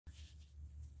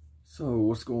So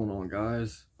what's going on,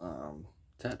 guys?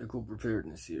 Tactical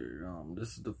preparedness here.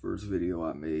 This is the first video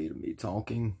I made of me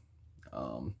talking.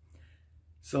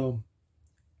 So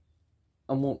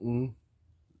I'm wanting,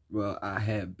 well, I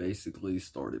have basically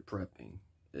started prepping,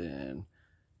 and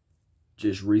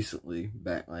just recently,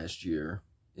 back last year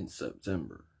in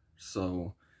September.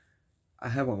 So I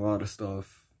have a lot of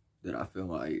stuff that I feel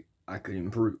like I could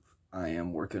improve. I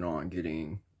am working on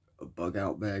getting a bug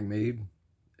out bag made.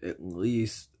 At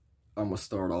least I'm gonna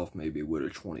start off maybe with a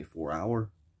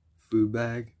 24-hour food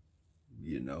bag,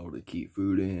 to keep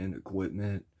food in,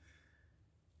 equipment,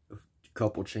 a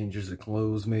couple changes of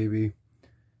clothes maybe,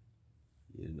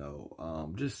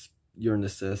 just your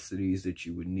necessities that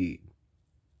you would need.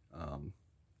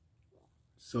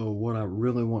 So what I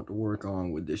really want to work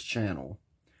on with this channel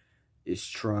is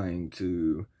trying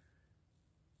to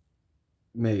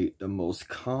make the most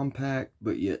compact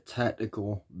but yet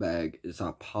tactical bag as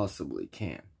I possibly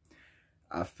can.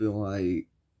 I feel like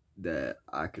that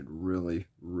I could really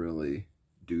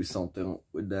do something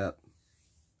with that,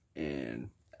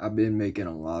 and I've been making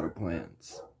a lot of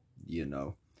plans.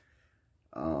 There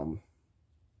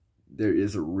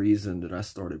is a reason that I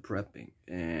started prepping,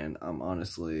 and I'm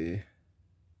honestly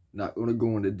not going to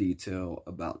go into detail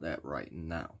about that right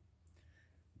now.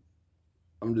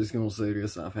 I'm just going to say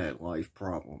this: I've had life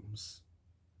problems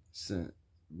since,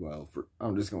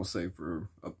 I'm just going to say for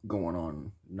going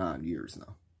on 9 years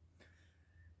now.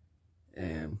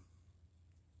 And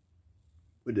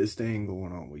with this thing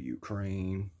going on with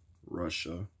Ukraine,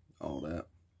 Russia, all that,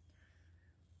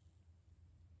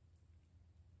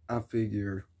 I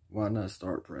figure, why not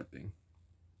start prepping?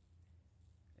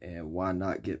 And why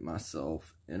not get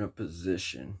myself in a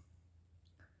position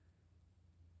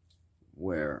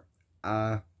where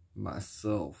I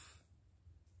myself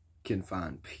can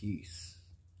find peace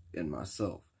in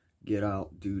myself, get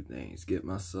out, do things, get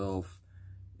myself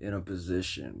in a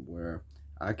position where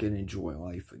I can enjoy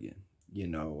life again,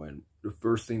 and the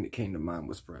first thing that came to mind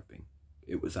was prepping.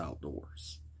 It was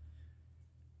outdoors.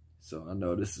 So I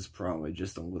know this is probably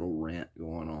just a little rant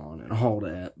going on and all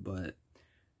that, but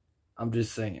I'm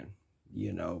just saying,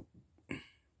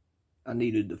 I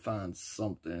needed to find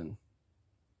something.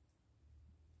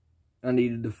 I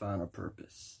needed to find a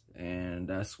purpose, and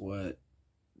that's what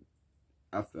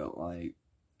I felt like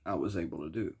I was able to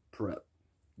do. Prep,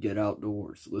 get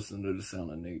outdoors, listen to the sound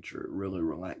of nature. It really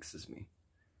relaxes me.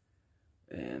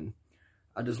 And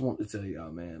I just want to tell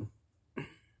y'all, man,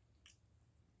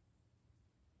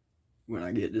 when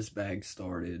I get this bag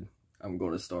started, I'm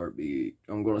gonna start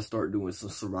doing some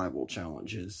survival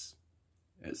challenges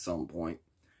at some point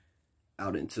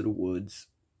out into the woods.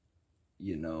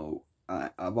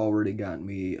 I've already gotten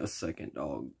me a second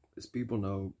dog. As people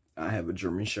know, I have a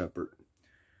German Shepherd,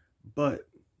 but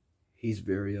he's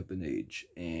very up in age,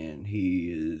 and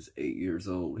he is 8 years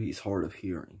old. He's hard of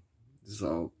hearing.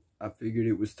 So I figured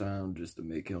it was time just to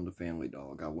make him the family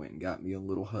dog. I went and got me a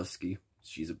little husky.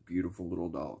 She's a beautiful little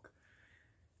dog.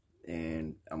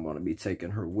 And I'm going to be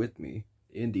taking her with me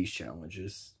in these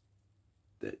challenges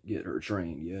that get her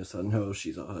trained. Yes, I know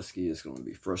she's a husky. It's going to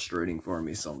be frustrating for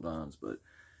me sometimes, but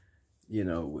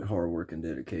with hard work and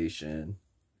dedication,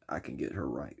 I can get her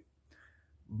right.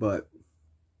 But,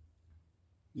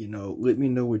 let me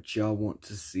know what y'all want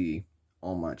to see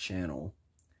on my channel.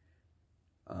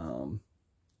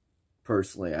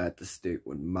 Personally, I have to stick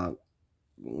with my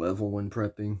level when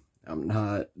prepping. I'm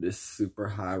not this super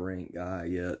high rank guy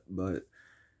yet, but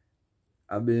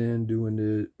I've been doing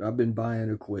it. I've been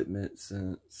buying equipment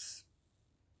since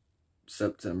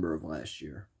September of last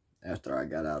year, after I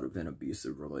got out of an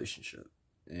abusive relationship.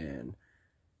 And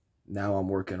now I'm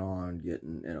working on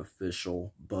getting an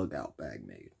official bug out bag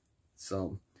made.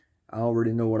 So I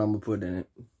already know what I'm gonna put in it.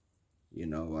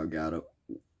 I got a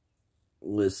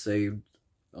list saved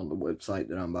on the website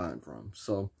that I'm buying from.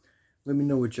 So let me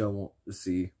know what y'all want to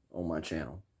see on my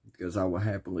channel, because I will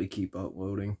happily keep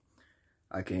uploading.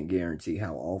 I can't guarantee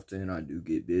how often. I do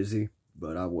get busy,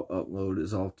 but I will upload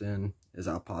as often as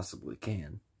I possibly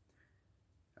can.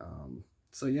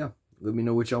 So yeah, let me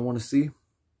know what y'all want to see,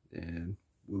 and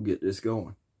we'll get this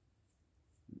going.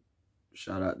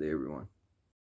 Shout out to everyone.